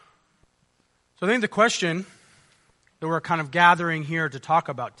So I think the question that we're kind of gathering here to talk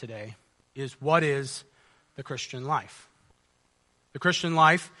about today is, what is the Christian life? The Christian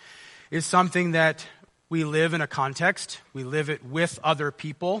life is something that we live in a context. We live it with other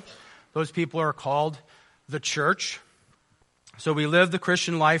people. Those people are called the church. So we live the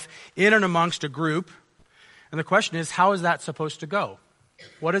Christian life in and amongst a group. And the question is, how is that supposed to go?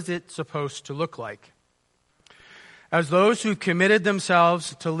 What is it supposed to look like? As those who've committed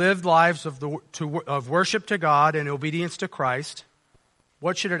themselves to live lives of worship to God and obedience to Christ,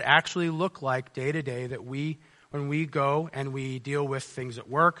 what should it actually look like day to day that when we go and we deal with things at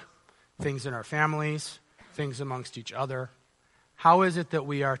work, things in our families, things amongst each other? How is it that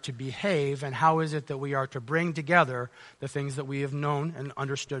we are to behave, and how is it that we are to bring together the things that we have known and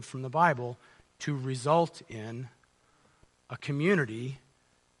understood from the Bible to result in a community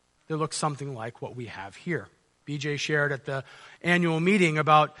that looks something like what we have here? BJ shared at the annual meeting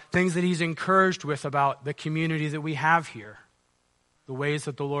about things that he's encouraged with about the community that we have here, the ways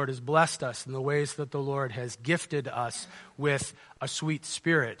that the Lord has blessed us and the ways that the Lord has gifted us with a sweet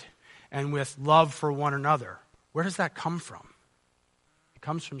spirit and with love for one another. Where does that come from? It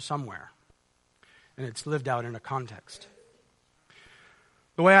comes from somewhere, and it's lived out in a context.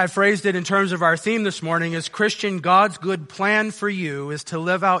 The way I phrased it in terms of our theme this morning is, Christian, God's good plan for you is to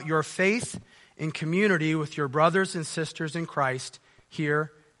live out your faith in community with your brothers and sisters in Christ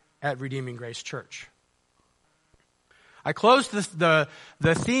here at Redeeming Grace Church. I closed the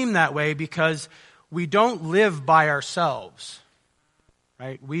theme that way because we don't live by ourselves,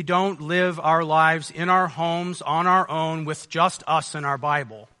 right? We don't live our lives in our homes on our own with just us and our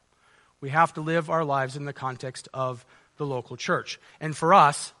Bible. We have to live our lives in the context of the local church. And for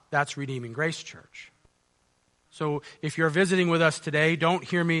us, that's Redeeming Grace Church. So if you're visiting with us today, don't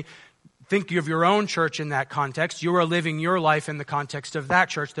hear me think of your own church in that context. You are living your life in the context of that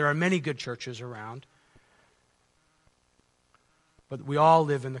church. There are many good churches around. But we all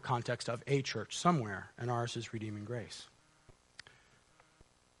live in the context of a church somewhere, and ours is Redeeming Grace.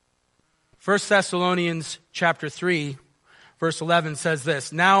 1 Thessalonians chapter 3, verse 11 says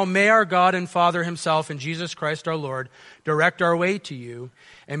this, "Now may our God and Father himself and Jesus Christ our Lord direct our way to you,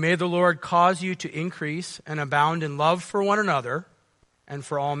 and may the Lord cause you to increase and abound in love for one another and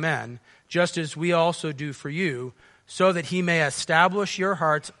for all men, just as we also do for you, so that he may establish your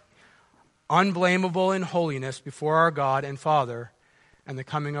hearts unblameable in holiness before our God and Father and the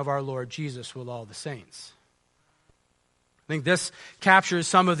coming of our Lord Jesus with all the saints." I think this captures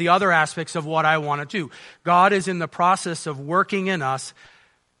some of the other aspects of what I want to do. God is in the process of working in us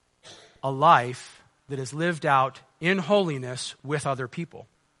a life that is lived out in holiness with other people.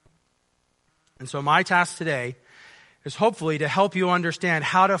 And so my task today is hopefully to help you understand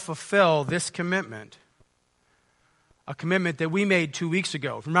how to fulfill this commitment, a commitment that we made 2 weeks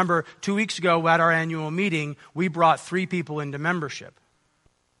ago. Remember, 2 weeks ago at our annual meeting, we brought 3 people into membership.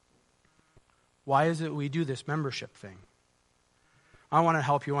 Why is it we do this membership thing? I want to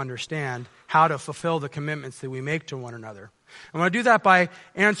help you understand how to fulfill the commitments that we make to one another. I want to do that by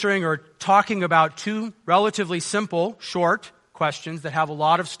answering or talking about 2 relatively simple, short questions that have a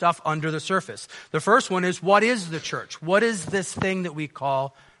lot of stuff under the surface. The first one is, what is the church? What is this thing that we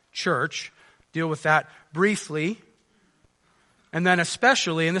call church? Deal with that briefly. And then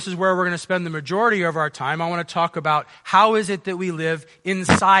especially, and this is where we're going to spend the majority of our time, I want to talk about how is it that we live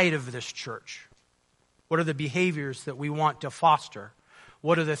inside of this church? What are the behaviors that we want to foster?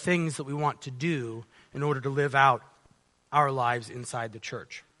 What are the things that we want to do in order to live out our lives inside the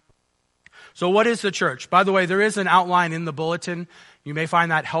church? So what is the church? By the way, there is an outline in the bulletin. You may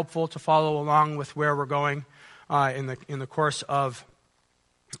find that helpful to follow along with where we're going in the course of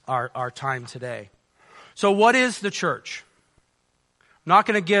our time today. So what is the church? I'm not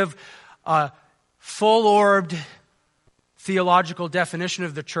going to give a full-orbed theological definition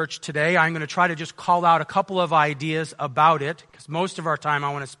of the church today. I'm going to try to just call out a couple of ideas about it, because most of our time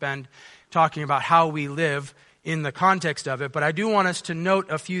I want to spend talking about how we live in the context of it, but I do want us to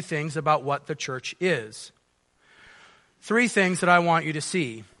note a few things about what the church is. 3 things that I want you to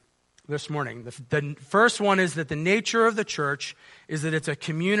see this morning. The first one is that the nature of the church is that it's a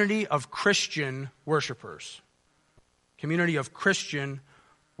community of Christian worshipers. Community of Christian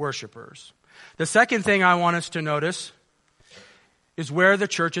worshipers. The second thing I want us to notice is where the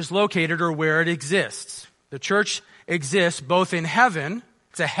church is located, or where it exists. The church exists both in heaven,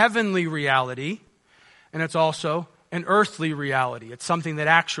 it's a heavenly reality, and it's also an earthly reality. It's something that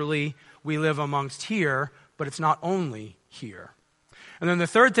actually we live amongst here, but it's not only here. And then the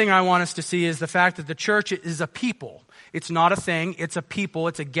third thing I want us to see is the fact that the church is a people. It's not a thing, it's a people.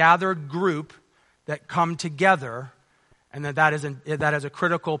 It's a gathered group that come together And that is a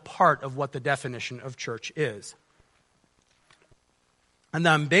critical part of what the definition of church is. And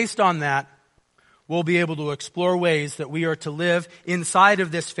then based on that, we'll be able to explore ways that we are to live inside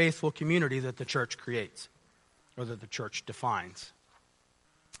of this faithful community that the church creates, or that the church defines.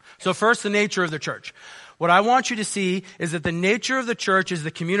 So first, the nature of the church. What I want you to see is that the nature of the church is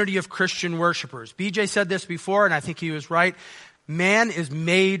the community of Christian worshipers. BJ said this before, and I think he was right. Man is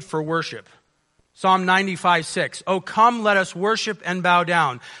made for worship. Psalm 95:6. Oh, come, let us worship and bow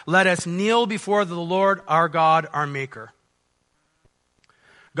down. Let us kneel before the Lord our God, our Maker.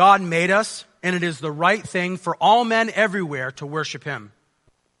 God made us, and it is the right thing for all men everywhere to worship him.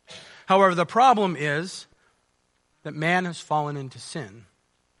 However, the problem is that man has fallen into sin.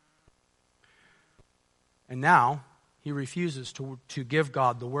 And now he refuses to give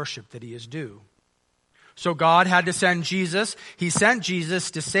God the worship that he is due. So God had to send Jesus. He sent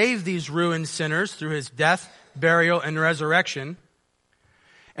Jesus to save these ruined sinners through his death, burial, and resurrection.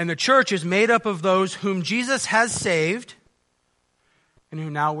 And the church is made up of those whom Jesus has saved and who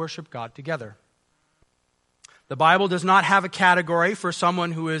now worship God together. The Bible does not have a category for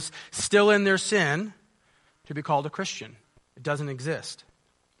someone who is still in their sin to be called a Christian. It doesn't exist.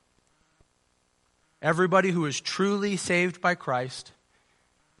 Everybody who is truly saved by Christ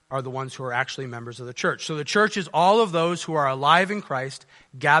are the ones who are actually members of the church. So the church is all of those who are alive in Christ,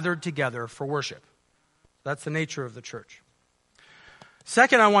 gathered together for worship. That's the nature of the church.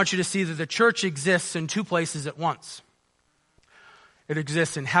 Second, I want you to see that the church exists in two places at once. It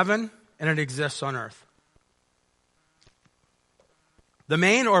exists in heaven and it exists on earth. The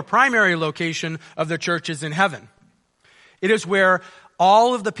main or primary location of the church is in heaven. It is where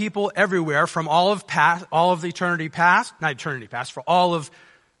all of the people everywhere from all of the eternity past, not eternity past, for all of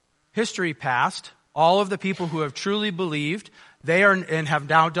history past, all of the people who have truly believed, they are and have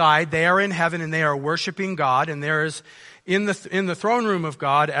now died, they are in heaven and they are worshiping God, and there is in the throne room of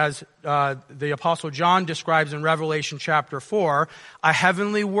God, as the Apostle John describes in Revelation chapter 4, a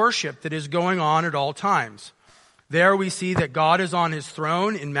heavenly worship that is going on at all times. There we see that God is on his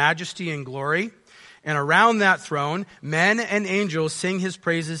throne in majesty and glory. And around that throne, men and angels sing his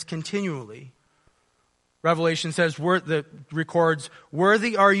praises continually. Revelation records,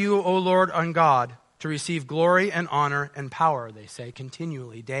 "Worthy are you, O Lord and God, to receive glory and honor and power," they say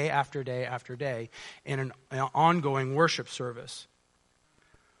continually, day after day after day, in an ongoing worship service.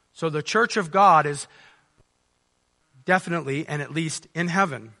 So the church of God is definitely and at least in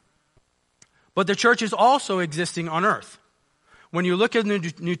heaven. But the church is also existing on earth. When you look at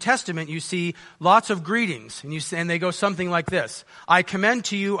the New Testament, you see lots of greetings, and they go something like this. "I commend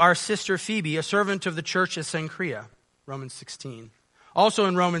to you our sister Phoebe, a servant of the church at Cenchrea," Romans 16. Also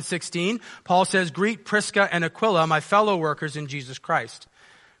in Romans 16, Paul says, "Greet Prisca and Aquila, my fellow workers in Jesus Christ.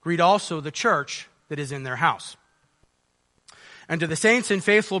 Greet also the church that is in their house. And to the saints and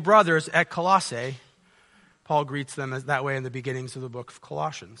faithful brothers at Colossae," Paul greets them that way in the beginnings of the book of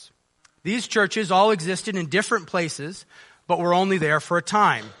Colossians. These churches all existed in different places, but were only there for a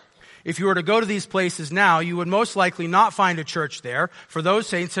time. If you were to go to these places now, you would most likely not find a church there, for those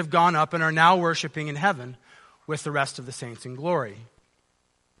saints have gone up and are now worshiping in heaven with the rest of the saints in glory.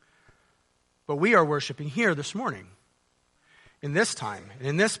 But we are worshiping here this morning, in this time, and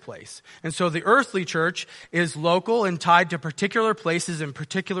in this place. And so the earthly church is local and tied to particular places and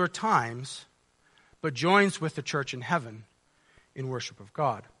particular times, but joins with the church in heaven in worship of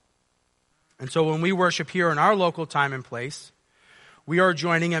God. And so when we worship here in our local time and place, we are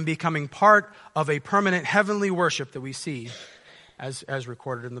joining and becoming part of a permanent heavenly worship that we see as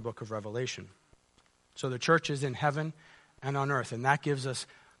recorded in the book of Revelation. So the church is in heaven and on earth, and that gives us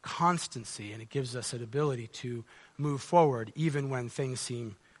constancy, and it gives us an ability to move forward even when things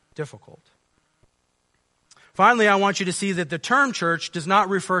seem difficult. Finally, I want you to see that the term church does not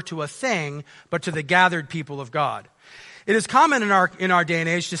refer to a thing, but to the gathered people of God. It is common in our day and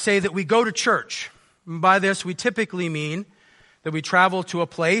age to say that we go to church. And by this, we typically mean that we travel to a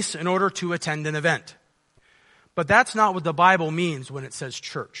place in order to attend an event. But that's not what the Bible means when it says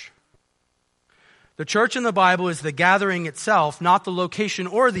church. The church in the Bible is the gathering itself, not the location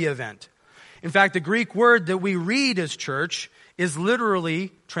or the event. In fact, the Greek word that we read as church is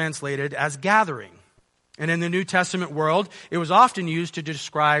literally translated as gathering. And in the New Testament world, it was often used to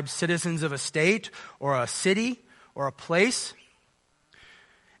describe citizens of a state or a city or a place.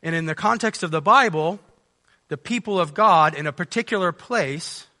 And in the context of the Bible, the people of God in a particular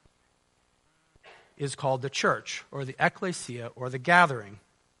place is called the church, or the ecclesia, or the gathering.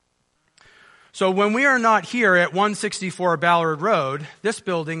 So when we are not here at 164 Ballard Road, this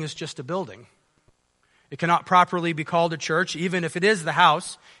building is just a building. It cannot properly be called a church, even if it is the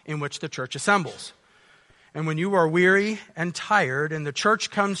house in which the church assembles. And when you are weary and tired and the church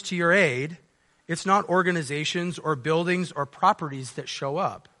comes to your aid, it's not organizations or buildings or properties that show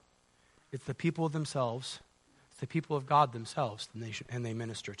up. It's the people themselves. It's the people of God themselves, and they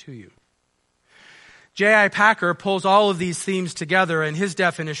minister to you. J.I. Packer pulls all of these themes together in his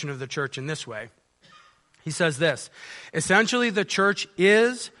definition of the church in this way. He says this: essentially, the church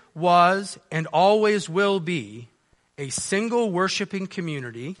is, was, and always will be a single worshiping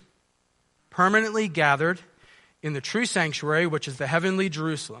community, permanently gathered in the true sanctuary, which is the heavenly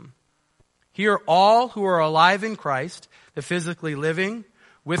Jerusalem. Here, all who are alive in Christ, the physically living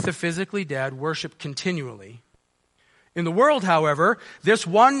with the physically dead, worship continually. In the world, however, this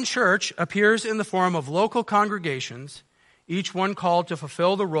one church appears in the form of local congregations, each one called to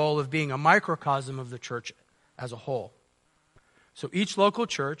fulfill the role of being a microcosm of the church as a whole. So each local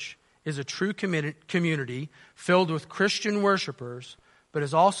church is a true community filled with Christian worshipers, but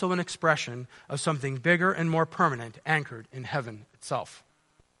is also an expression of something bigger and more permanent, anchored in heaven itself.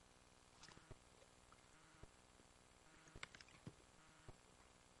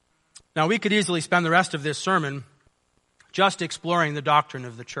 Now, we could easily spend the rest of this sermon just exploring the doctrine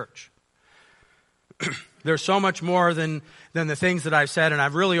of the church. There's so much more than the things that I've said, and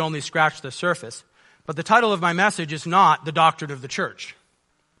I've really only scratched the surface. But the title of my message is not the doctrine of the church.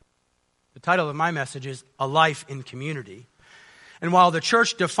 The title of my message is A Life in Community. And while the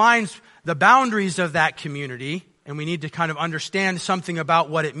church defines the boundaries of that community, and we need to kind of understand something about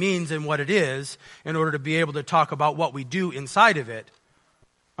what it means and what it is in order to be able to talk about what we do inside of it,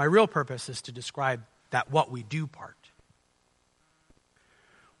 my real purpose is to describe that what we do part.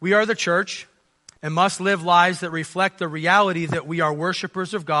 We are the church and must live lives that reflect the reality that we are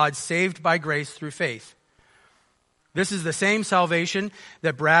worshipers of God, saved by grace through faith. This is the same salvation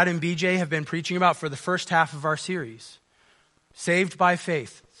that Brad and BJ have been preaching about for the first half of our series. Saved by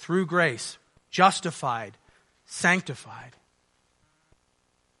faith, through grace, justified, sanctified.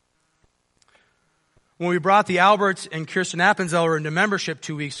 When we brought the Alberts and Kirsten Appenzeller into membership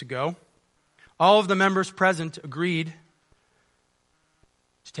 2 weeks ago, all of the members present agreed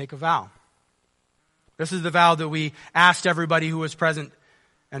to take a vow. This is the vow that we asked everybody who was present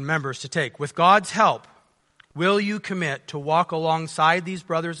and members to take. With God's help, will you commit to walk alongside these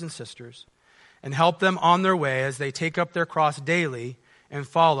brothers and sisters and help them on their way as they take up their cross daily and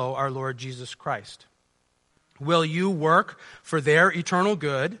follow our Lord Jesus Christ? Will you work for their eternal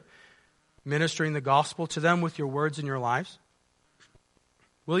good, ministering the gospel to them with your words and your lives?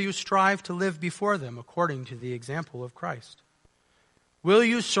 Will you strive to live before them according to the example of Christ? Will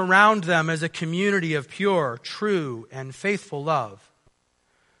you surround them as a community of pure, true, and faithful love?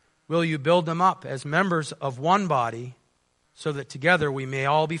 Will you build them up as members of one body so that together we may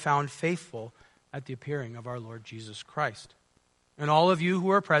all be found faithful at the appearing of our Lord Jesus Christ? And all of you who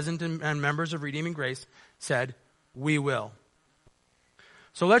are present and members of Redeeming Grace said, we will.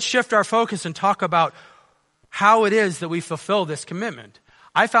 So let's shift our focus and talk about how it is that we fulfill this commitment.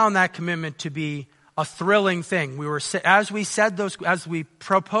 I found that commitment to be a thrilling thing. As we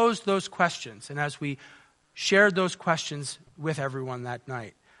proposed those questions and as we shared those questions with everyone that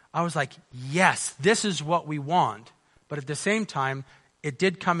night, I was like, yes, this is what we want. But at the same time, it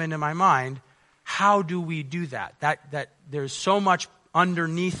did come into my mind, how do we do that? That there's so much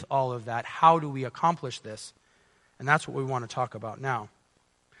underneath all of that. How do we accomplish this? And that's what we want to talk about now.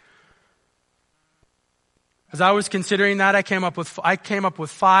 As I was considering that, I came up with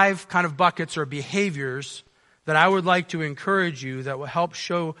 5 kind of buckets or behaviors that I would like to encourage you that will help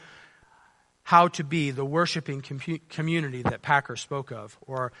show how to be the worshiping community that Packer spoke of,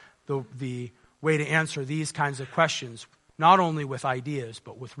 or the way to answer these kinds of questions, not only with ideas,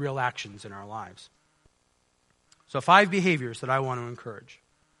 but with real actions in our lives. So 5 behaviors that I want to encourage.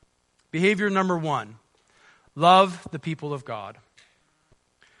 Behavior number 1, love the people of God.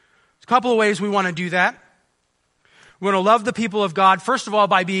 There's a couple of ways we want to do that. We want to love the people of God, first of all,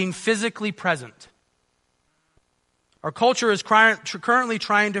 by being physically present. Our culture is currently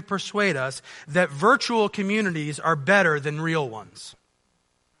trying to persuade us that virtual communities are better than real ones.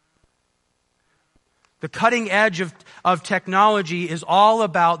 The cutting edge of technology is all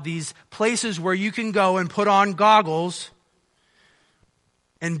about these places where you can go and put on goggles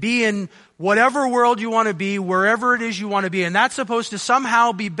and be in whatever world you want to be, wherever it is you want to be. And that's supposed to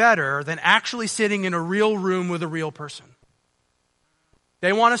somehow be better than actually sitting in a real room with a real person.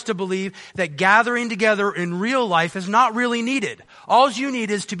 They want us to believe that gathering together in real life is not really needed. All you need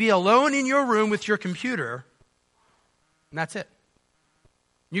is to be alone in your room with your computer, and that's it.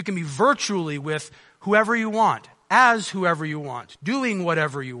 You can be virtually with whoever you want, as whoever you want, doing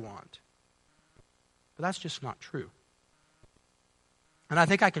whatever you want. But that's just not true. And I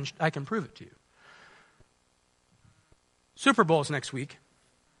think I can prove it to you. Super Bowl's next week.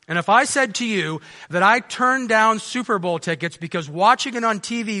 And if I said to you that I turned down Super Bowl tickets because watching it on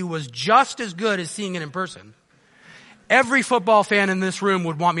TV was just as good as seeing it in person, every football fan in this room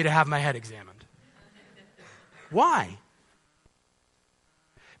would want me to have my head examined. Why?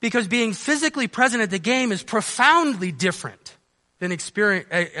 Because being physically present at the game is profoundly different than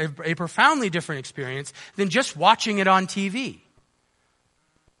a profoundly different experience than just watching it on TV.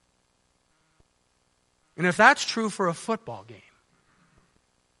 And if that's true for a football game,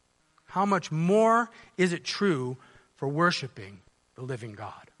 how much more is it true for worshiping the living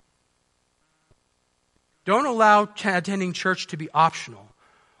God? Don't allow attending church to be optional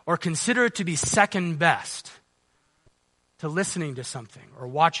or consider it to be second best to listening to something or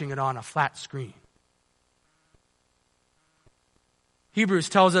watching it on a flat screen. Hebrews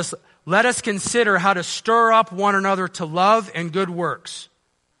tells us, let us consider how to stir up one another to love and good works.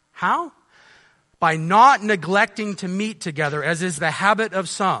 How? By not neglecting to meet together, as is the habit of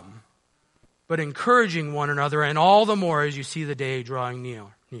some, but encouraging one another, and all the more as you see the day drawing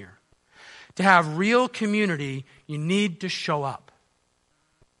near. To have real community, you need to show up.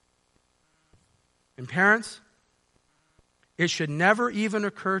 And parents, it should never even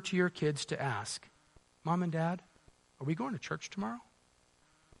occur to your kids to ask, Mom and Dad, are we going to church tomorrow?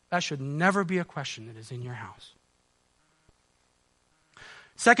 That should never be a question that is in your house.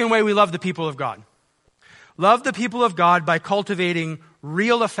 Second way we love the people of God. Love the people of God by cultivating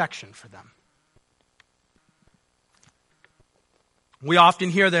real affection for them. We often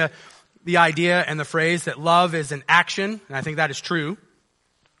hear the idea and the phrase that love is an action, and I think that is true.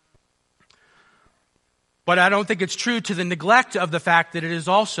 But I don't think it's true to the neglect of the fact that it is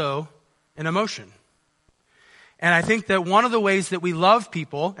also an emotion. And I think that one of the ways that we love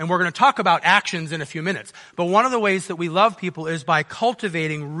people, and we're going to talk about actions in a few minutes, but one of the ways that we love people is by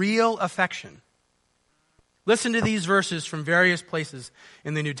cultivating real affection. Listen to these verses from various places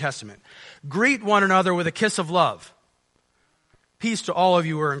in the New Testament. Greet one another with a kiss of love. Peace to all of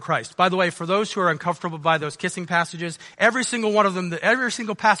you who are in Christ. By the way, for those who are uncomfortable by those kissing passages, every single one of them, every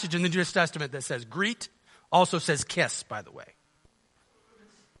single passage in the New Testament that says greet also says kiss, by the way.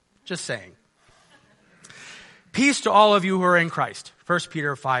 Just saying. Peace to all of you who are in Christ. 1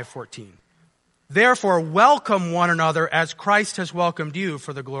 Peter 5:14. Therefore, welcome one another as Christ has welcomed you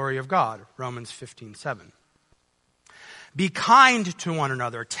for the glory of God. Romans 15:7. Be kind to one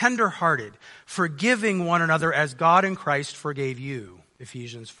another, tender-hearted, forgiving one another as God in Christ forgave you.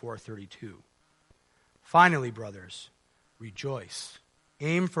 Ephesians 4:32. Finally, brothers, rejoice.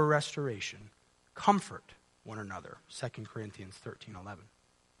 Aim for restoration. Comfort one another. 2 Corinthians 13:11.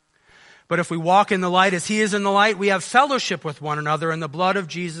 But if we walk in the light as he is in the light, we have fellowship with one another, and the blood of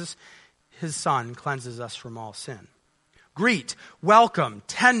Jesus, his Son, cleanses us from all sin. Greet, welcome,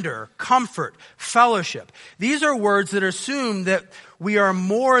 tender, comfort, fellowship. These are words that assume that we are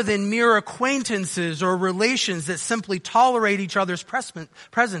more than mere acquaintances or relations that simply tolerate each other's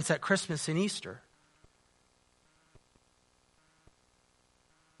presence at Christmas and Easter.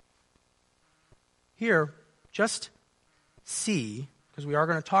 Here, just see, because we are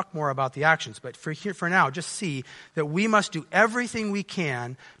going to talk more about the actions, but for now, just see that we must do everything we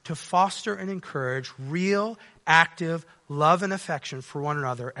can to foster and encourage real, active love and affection for one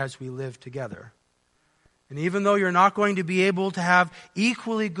another as we live together. And even though you're not going to be able to have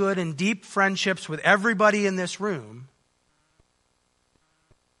equally good and deep friendships with everybody in this room,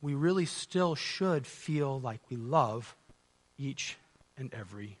 we really still should feel like we love each and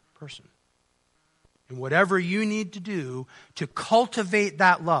every person. And whatever you need to do to cultivate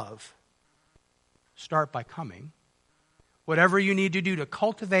that love, start by coming. Whatever you need to do to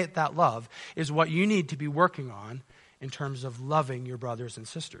cultivate that love is what you need to be working on in terms of loving your brothers and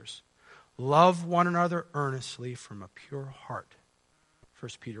sisters. Love one another earnestly from a pure heart,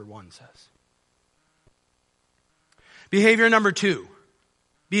 1 Peter 1 says. Behavior number 2,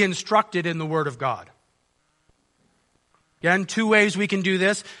 be instructed in the Word of God. Again, 2 ways we can do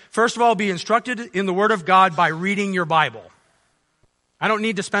this. First of all, be instructed in the Word of God by reading your Bible. I don't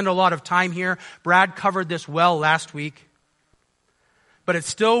need to spend a lot of time here. Brad covered this well last week. But it's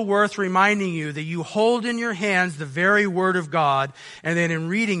still worth reminding you that you hold in your hands the very Word of God, and then in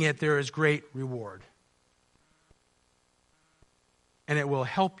reading it, there is great reward. And it will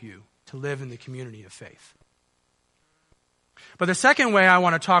help you to live in the community of faith. But the second way I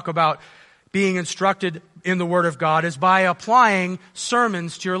want to talk about being instructed in the Word of God is by applying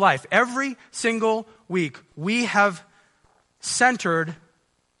sermons to your life. Every single week, we have centered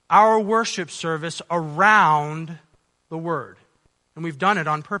our worship service around the Word. And we've done it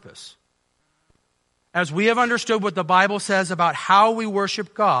on purpose. As we have understood what the Bible says about how we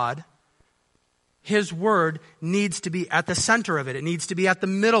worship God, His word needs to be at the center of it. It needs to be at the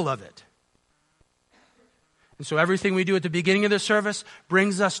middle of it. And so everything we do at the beginning of the service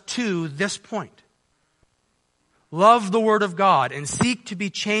brings us to this point. Love the Word of God and seek to be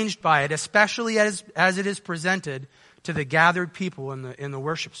changed by it, especially as it is presented to the gathered people in the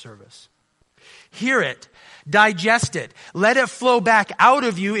worship service. Hear it, digest it, let it flow back out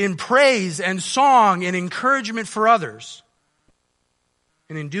of you in praise and song and encouragement for others.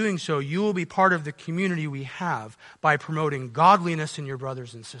 And in doing so, you will be part of the community we have by promoting godliness in your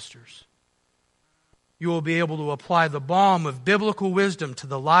brothers and sisters. You will be able to apply the balm of biblical wisdom to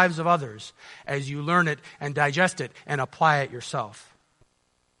the lives of others as you learn it and digest it and apply it yourself.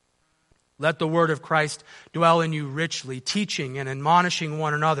 Let the word of Christ dwell in you richly, teaching and admonishing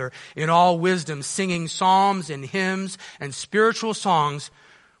one another in all wisdom, singing psalms and hymns and spiritual songs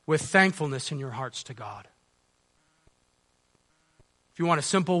with thankfulness in your hearts to God. If you want a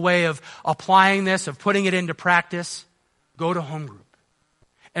simple way of applying this, of putting it into practice, go to home group.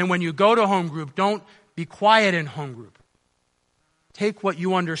 And when you go to home group, don't be quiet in home group. Take what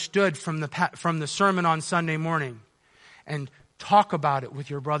you understood from the sermon on Sunday morning and talk about it with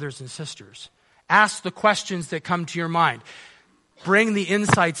your brothers and sisters. Ask the questions that come to your mind. Bring the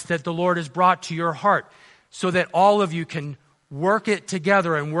insights that the Lord has brought to your heart so that all of you can work it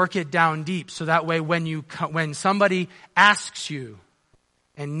together and work it down deep. So that way when somebody asks you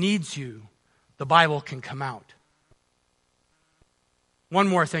and needs you, the Bible can come out. One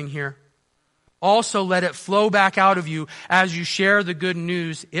more thing here. Also let it flow back out of you as you share the good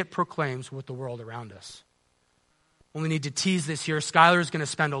news it proclaims with the world around us. Only need to tease this here. Skylar is going to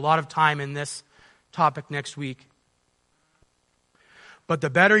spend a lot of time in this topic next week. But the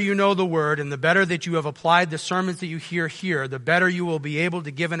better you know the word and the better that you have applied the sermons that you hear here, the better you will be able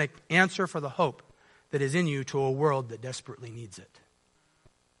to give an answer for the hope that is in you to a world that desperately needs it.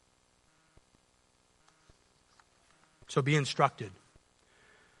 So be instructed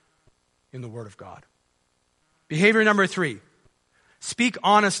in the Word of God. Behavior number 3, speak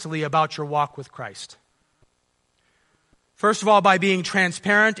honestly about your walk with Christ. First of all, by being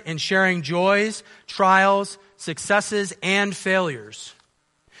transparent and sharing joys, trials, successes, and failures.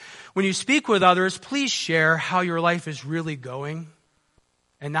 When you speak with others, please share how your life is really going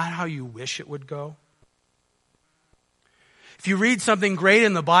and not how you wish it would go. If you read something great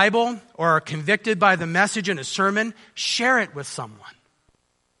in the Bible or are convicted by the message in a sermon, share it with someone.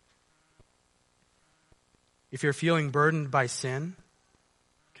 If you're feeling burdened by sin,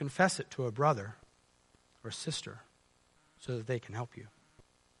 confess it to a brother or sister so that they can help you.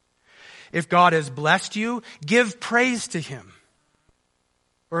 If God has blessed you, give praise to Him.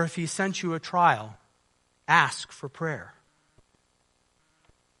 Or if He sent you a trial, ask for prayer.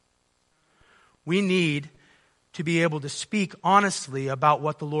 We need to be able to speak honestly about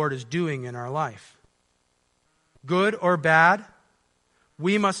what the Lord is doing in our life. Good or bad,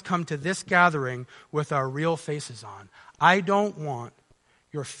 we must come to this gathering with our real faces on. I don't want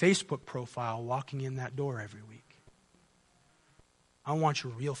your Facebook profile walking in that door every week. I want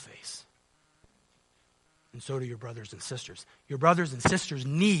your real face. And so do your brothers and sisters. Your brothers and sisters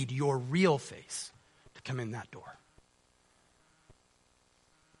need your real face to come in that door.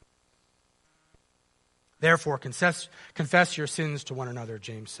 Therefore, confess your sins to one another,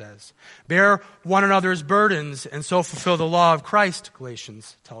 James says. Bear one another's burdens and so fulfill the law of Christ,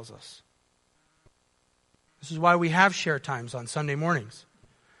 Galatians tells us. This is why we have share times on Sunday mornings,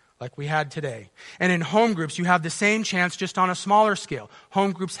 like we had today. And in home groups, you have the same chance, just on a smaller scale.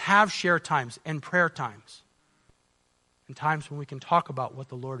 Home groups have share times and prayer times, and times when we can talk about what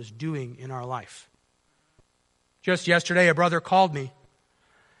the Lord is doing in our life. Just yesterday, a brother called me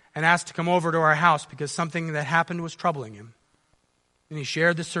and asked to come over to our house because something that happened was troubling him. And he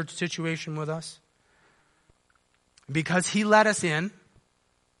shared the situation with us. Because he let us in,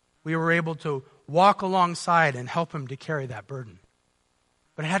 we were able to walk alongside and help him to carry that burden.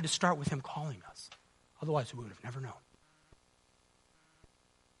 But it had to start with him calling us. Otherwise, we would have never known.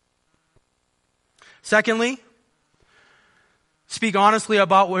 Secondly, speak honestly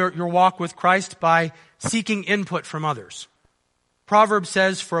about your walk with Christ by seeking input from others. Proverbs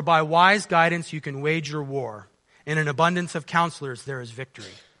says, "For by wise guidance you can wage your war. In an abundance of counselors there is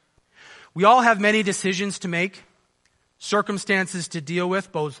victory." We all have many decisions to make, circumstances to deal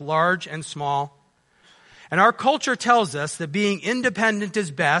with, both large and small. And our culture tells us that being independent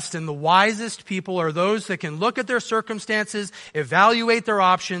is best, and the wisest people are those that can look at their circumstances, evaluate their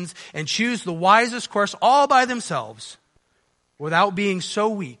options, and choose the wisest course all by themselves without being so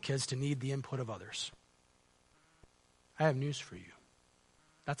weak as to need the input of others. I have news for you.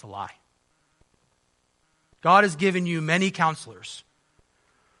 That's a lie. God has given you many counselors.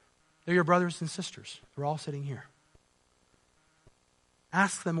 They're your brothers and sisters. They're all sitting here.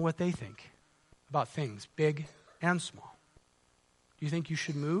 Ask them what they think about things, big and small. Do you think you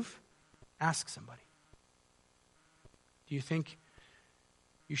should move? Ask somebody. Do you think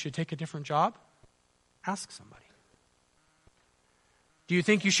you should take a different job? Ask somebody. Do you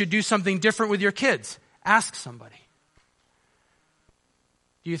think you should do something different with your kids? Ask somebody.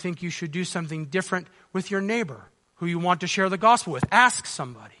 Do you think you should do something different with your neighbor who you want to share the gospel with? Ask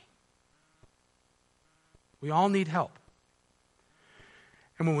somebody. We all need help.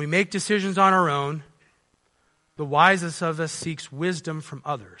 And when we make decisions on our own, the wisest of us seeks wisdom from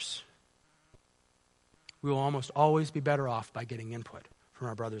others. We will almost always be better off by getting input from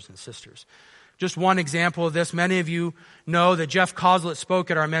our brothers and sisters. Just one example of this. Many of you know that Jeff Coslett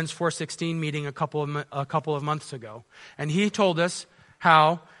spoke at our Men's 416 meeting a couple of months ago. And he told us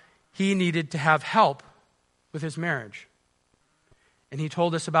how he needed to have help with his marriage. And he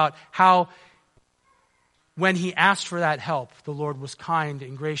told us about how when he asked for that help, the Lord was kind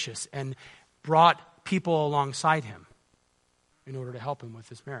and gracious and brought people alongside him in order to help him with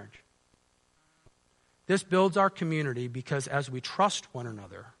his marriage. This builds our community because as we trust one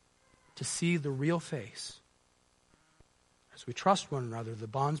another to see the real face, as we trust one another, the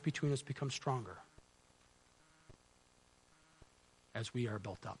bonds between us become stronger as we are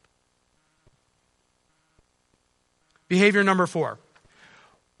built up. Behavior number 4.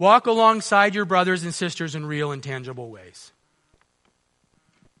 Walk alongside your brothers and sisters in real and tangible ways.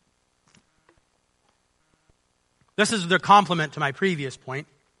 This is the complement to my previous point,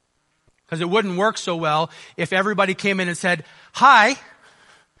 because it wouldn't work so well if everybody came in and said, "Hi,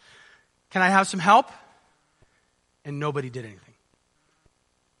 can I have some help?" and nobody did anything.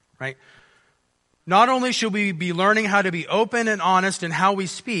 Right? Not only should we be learning how to be open and honest in how we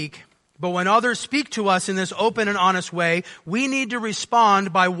speak, but when others speak to us in this open and honest way, we need to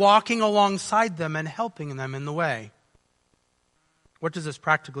respond by walking alongside them and helping them in the way. What does this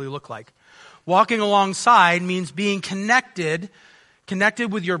practically look like? Walking alongside means being connected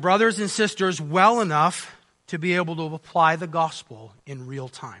with your brothers and sisters well enough to be able to apply the gospel in real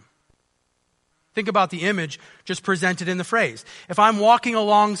time. Think about the image just presented in the phrase. If I'm walking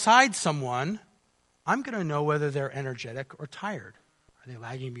alongside someone, I'm going to know whether they're energetic or tired. Are they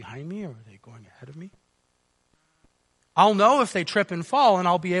lagging behind me or are they going ahead of me? I'll know if they trip and fall and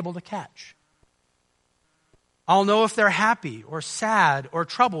I'll be able to catch. I'll know if they're happy or sad or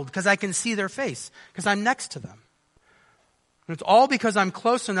troubled because I can see their face, because I'm next to them. And it's all because I'm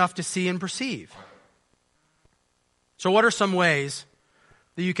close enough to see and perceive. So what are some ways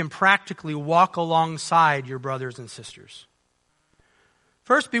that you can practically walk alongside your brothers and sisters?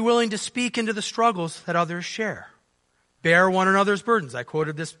 First, be willing to speak into the struggles that others share. Bear one another's burdens. I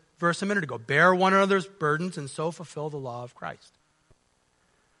quoted this verse a minute ago. Bear one another's burdens and so fulfill the law of Christ.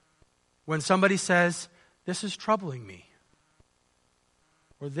 When somebody says, "This is troubling me,"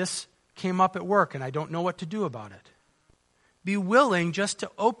 or "This came up at work and I don't know what to do about it," be willing just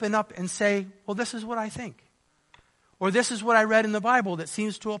to open up and say, "Well, this is what I think." Or "This is what I read in the Bible that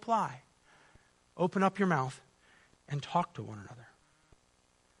seems to apply." Open up your mouth and talk to one another.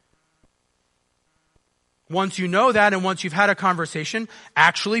 Once you know that and once you've had a conversation,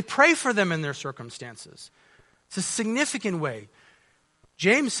 actually pray for them in their circumstances. It's a significant way.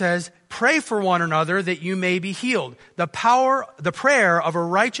 James says, "Pray for one another that you may be healed." The prayer of a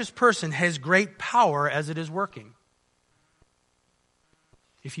righteous person has great power as it is working.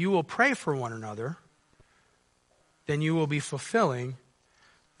 If you will pray for one another, then you will be fulfilling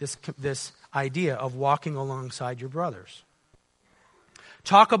this idea of walking alongside your brothers.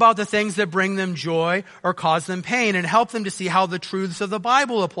 Talk about the things that bring them joy or cause them pain and help them to see how the truths of the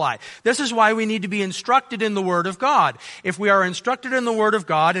Bible apply. This is why we need to be instructed in the Word of God. If we are instructed in the Word of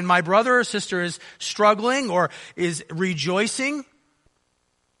God and my brother or sister is struggling or is rejoicing,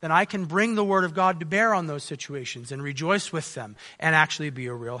 then I can bring the Word of God to bear on those situations and rejoice with them and actually be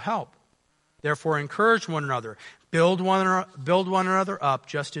a real help. Therefore, encourage one another. Build one another up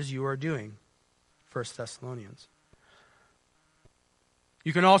just as you are doing. 1 Thessalonians.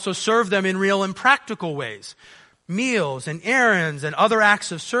 You can also serve them in real and practical ways. Meals and errands and other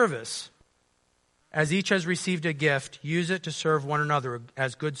acts of service. As each has received a gift, use it to serve one another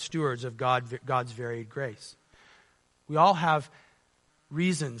as good stewards of God's varied grace. We all have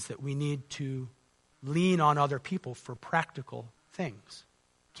reasons that we need to lean on other people for practical things.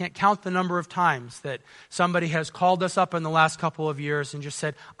 Can't count the number of times that somebody has called us up in the last couple of years and just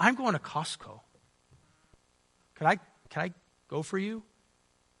said, "I'm going to Costco. Can I go for you?"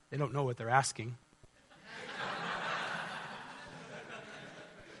 They don't know what they're asking.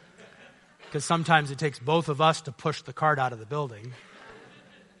 Because sometimes it takes both of us to push the cart out of the building.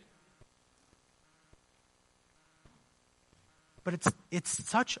 But it's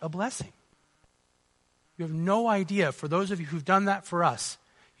such a blessing. You have no idea, for those of you who've done that for us,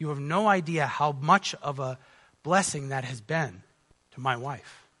 you have no idea how much of a blessing that has been to my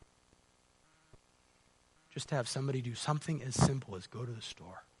wife. Just to have somebody do something as simple as go to the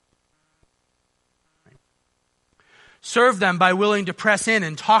store. Right? Serve them by willing to press in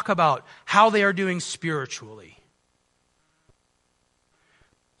and talk about how they are doing spiritually.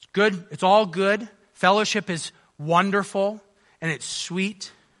 It's good. It's all good. Fellowship is wonderful and it's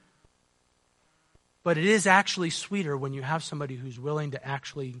sweet. But it is actually sweeter when you have somebody who's willing to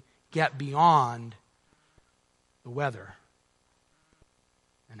actually get beyond the weather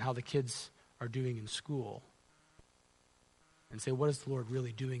and how the kids are doing in school and say, what is the Lord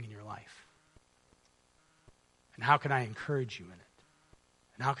really doing in your life? And how can I encourage you in it?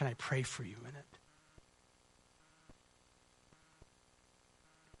 And how can I pray for you in it?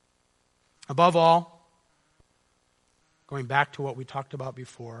 Above all, going back to what we talked about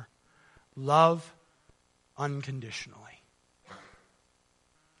before, love unconditionally.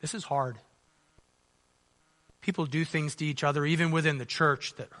 This is hard. People do things to each other, even within the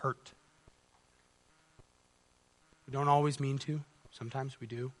church, that hurt. We don't always mean to. Sometimes we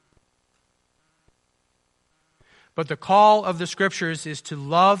do. But the call of the Scriptures is to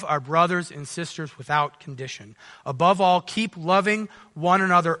love our brothers and sisters without condition. Above all, keep loving one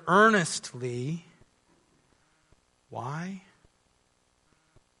another earnestly. Why?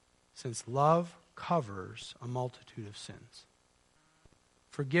 Since love covers a multitude of sins.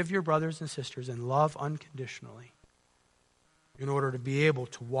 Forgive your brothers and sisters and love unconditionally in order to be able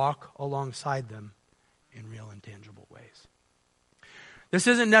to walk alongside them in real and tangible ways. This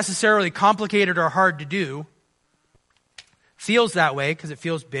isn't necessarily complicated or hard to do. Feels that way because it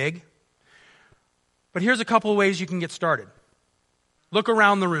feels big. But here's a couple of ways you can get started. Look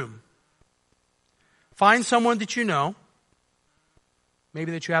around the room. Find someone that you know,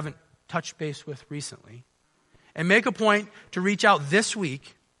 maybe that you haven't touched base with recently, and make a point to reach out this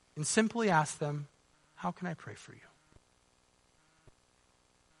week and simply ask them, how can I pray for you?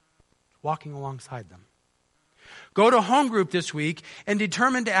 Walking alongside them. Go to home group this week and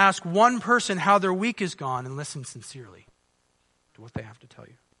determine to ask one person how their week has gone and listen sincerely to what they have to tell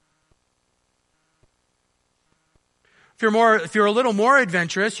you. If you're a little more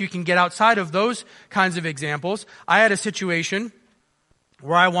adventurous, you can get outside of those kinds of examples. I had a situation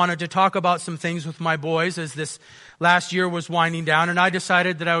where I wanted to talk about some things with my boys as this last year was winding down, and I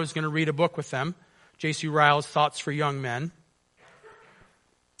decided that I was going to read a book with them, J.C. Ryle's Thoughts for Young Men.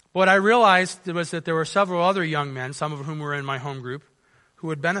 What I realized was that there were several other young men, some of whom were in my home group, who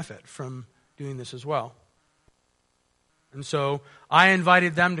would benefit from doing this as well. And so I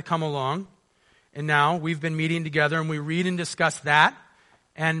invited them to come along, and now we've been meeting together, and we read and discuss that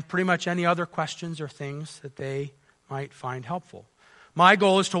and pretty much any other questions or things that they might find helpful. My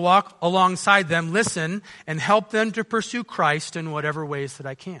goal is to walk alongside them, listen, and help them to pursue Christ in whatever ways that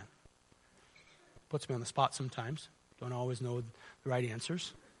I can. Puts me on the spot sometimes. Don't always know the right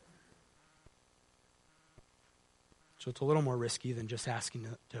answers. So it's a little more risky than just asking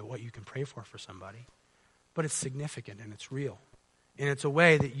to what you can pray for somebody. But it's significant and it's real. And it's a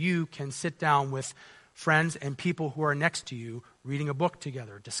way that you can sit down with friends and people who are next to you, reading a book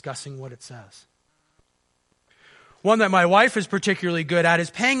together, discussing what it says. One that my wife is particularly good at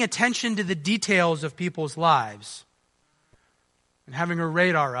is paying attention to the details of people's lives and having her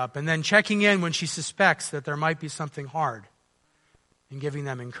radar up and then checking in when she suspects that there might be something hard and giving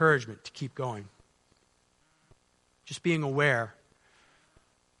them encouragement to keep going. Just being aware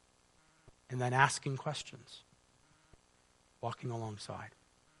and then asking questions, walking alongside.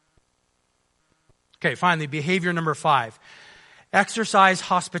 Okay, finally, behavior number 5. Exercise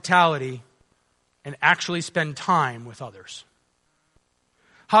hospitality and actually spend time with others.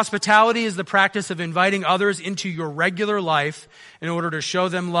 Hospitality is the practice of inviting others into your regular life in order to show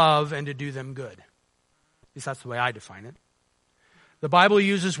them love and to do them good. At least that's the way I define it. The Bible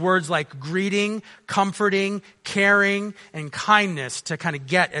uses words like greeting, comforting, caring, and kindness to kind of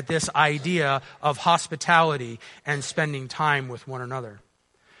get at this idea of hospitality and spending time with one another.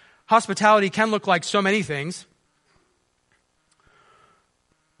 Hospitality can look like so many things.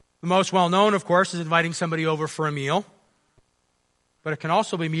 The most well-known, of course, is inviting somebody over for a meal. But it can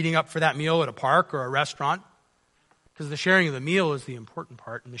also be meeting up for that meal at a park or a restaurant. Because the sharing of the meal is the important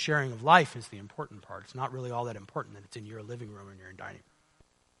part, and the sharing of life is the important part. It's not really all that important that it's in your living room and your dining room.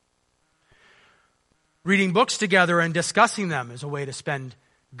 Reading books together and discussing them is a way to spend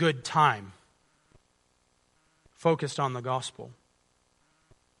good time, focused on the gospel.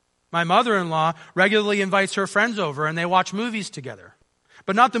 My mother-in-law regularly invites her friends over, and they watch movies together.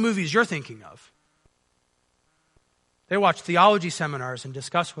 But not the movies you're thinking of. They watch theology seminars and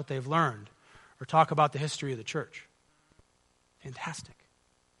discuss what they've learned or talk about the history of the church. Fantastic.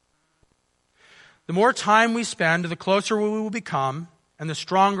 The more time we spend, the closer we will become, and the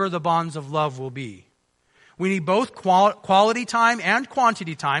stronger the bonds of love will be. We need both quality time and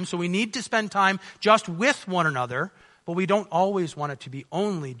quantity time, so we need to spend time just with one another, but we don't always want it to be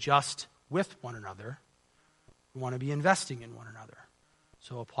only just with one another. We want to be investing in one another.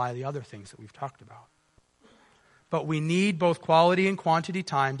 So apply the other things that we've talked about. But we need both quality and quantity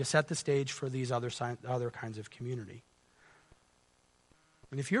time to set the stage for these other kinds of community.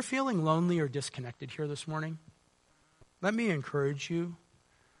 And if you're feeling lonely or disconnected here this morning, let me encourage you,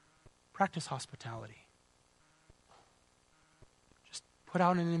 practice hospitality. Just put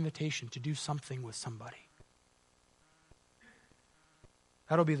out an invitation to do something with somebody.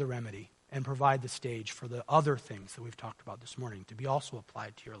 That'll be the remedy and provide the stage for the other things that we've talked about this morning to be also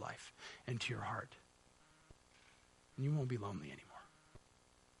applied to your life and to your heart. And you won't be lonely anymore.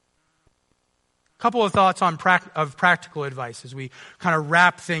 A couple of thoughts on practical advice as we kind of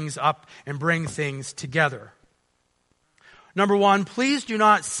wrap things up and bring things together. Number one, please do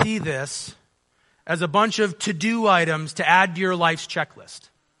not see this as a bunch of to-do items to add to your life's checklist.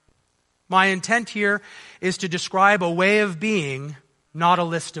 My intent here is to describe a way of being, not a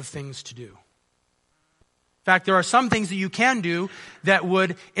list of things to do. In fact, there are some things that you can do that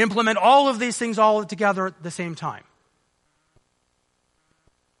would implement all of these things all together at the same time.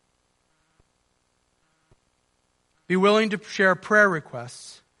 Be willing to share prayer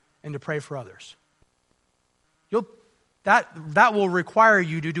requests and to pray for others. That will require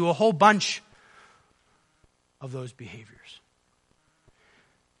you to do a whole bunch of those behaviors.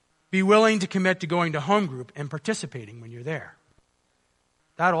 Be willing to commit to going to home group and participating when you're there.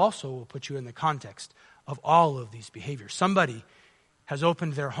 That also will put you in the context of all of these behaviors. Somebody has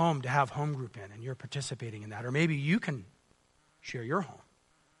opened their home to have home group in, and you're participating in that. Or maybe you can share your home.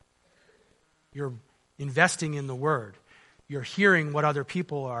 You're investing in the Word. You're hearing what other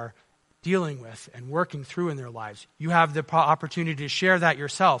people are dealing with and working through in their lives. You have the opportunity to share that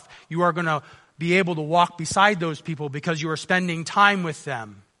yourself. You are going to be able to walk beside those people because you are spending time with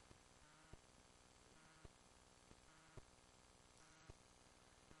them.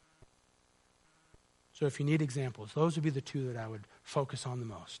 So if you need examples, those would be the two that I would focus on the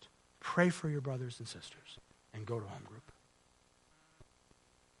most. Pray for your brothers and sisters and go to home group.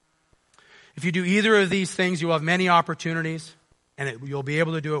 If you do either of these things, you'll have many opportunities, and you'll be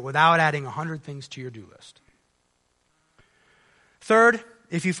able to do it without adding 100 things to your do list. Third,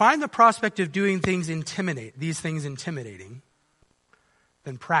 if you find the prospect of doing these things intimidating,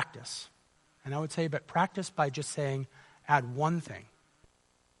 then practice. And I would say, but practice by just saying, add one thing.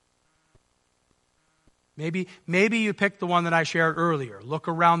 Maybe you pick the one that I shared earlier. Look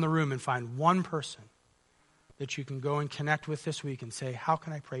around the room and find one person that you can go and connect with this week and say, how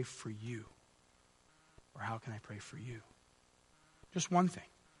can I pray for you? Or how can I pray for you? Just one thing.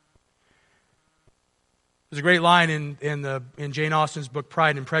 There's a great line in Jane Austen's book,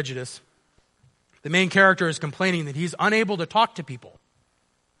 Pride and Prejudice. The main character is complaining that he's unable to talk to people.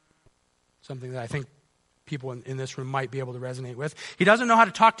 Something that I think people in this room might be able to resonate with. He doesn't know how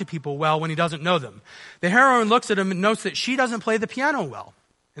to talk to people well when he doesn't know them. The heroine looks at him and notes that she doesn't play the piano well.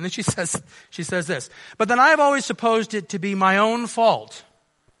 And then she says this, but then I have always supposed it to be my own fault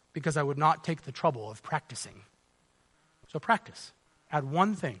because I would not take the trouble of practicing. So practice. Add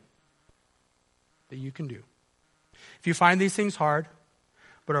one thing that you can do. If you find these things hard,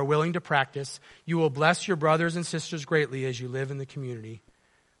 but are willing to practice, you will bless your brothers and sisters greatly as you live in the community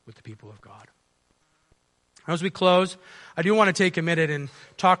with the people of God. As we close, I do want to take a minute and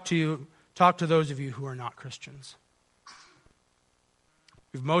talk to those of you who are not Christians.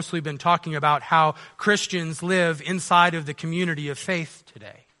 We've mostly been talking about how Christians live inside of the community of faith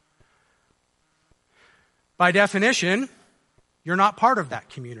today. By definition, you're not part of that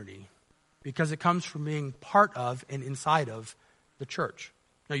community because it comes from being part of and inside of the church.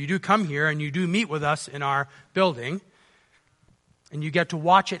 Now, you do come here and you do meet with us in our building, and you get to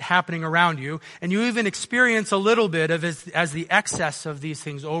watch it happening around you, and you even experience a little bit of as the excess of these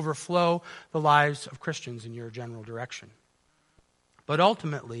things overflow the lives of Christians in your general direction. But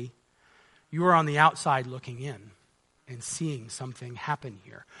ultimately, you are on the outside looking in and seeing something happen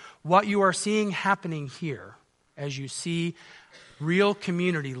here. What you are seeing happening here as you see real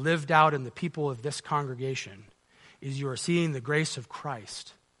community lived out in the people of this congregation is you are seeing the grace of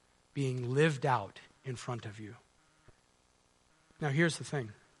Christ being lived out in front of you. Now here's the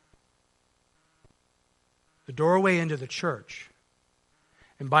thing. The doorway into the church,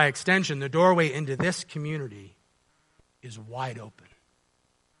 and by extension, the doorway into this community is wide open.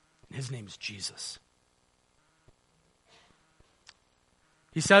 And his name is Jesus.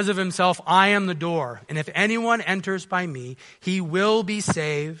 He says of himself, I am the door, and if anyone enters by me, he will be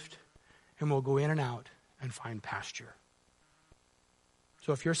saved and will go in and out and find pasture.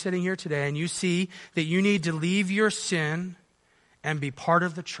 So if you're sitting here today and you see that you need to leave your sin and be part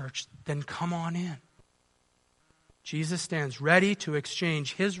of the church, then come on in. Jesus stands ready to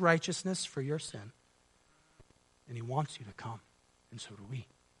exchange his righteousness for your sin. And he wants you to come, and so do we.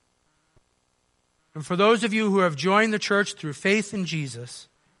 And for those of you who have joined the church through faith in Jesus,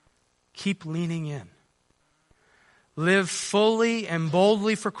 keep leaning in. Live fully and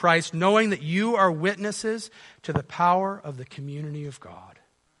boldly for Christ, knowing that you are witnesses to the power of the community of God.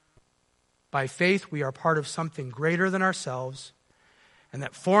 By faith, we are part of something greater than ourselves, and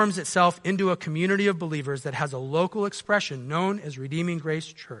that forms itself into a community of believers that has a local expression known as Redeeming Grace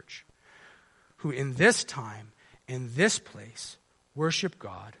Church, who in this time, in this place, worship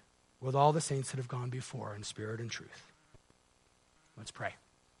God with all the saints that have gone before in spirit and truth. Let's pray.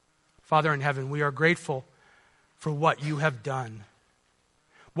 Father in heaven, we are grateful for what you have done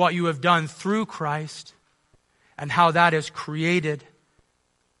through Christ, and how that has created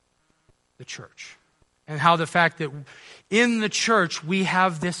the church. And how the fact that in the church we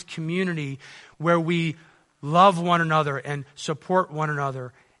have this community where we love one another and support one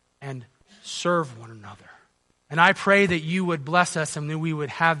another and serve one another. And I pray that you would bless us and that we would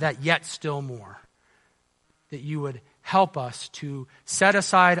have that yet still more. That you would help us to set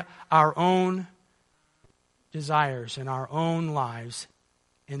aside our own desires and our own lives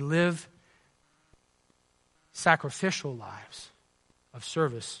and live sacrificial lives of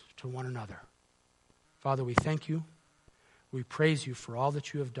service to one another. Father, we thank you. We praise you for all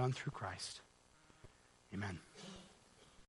that you have done through Christ. Amen.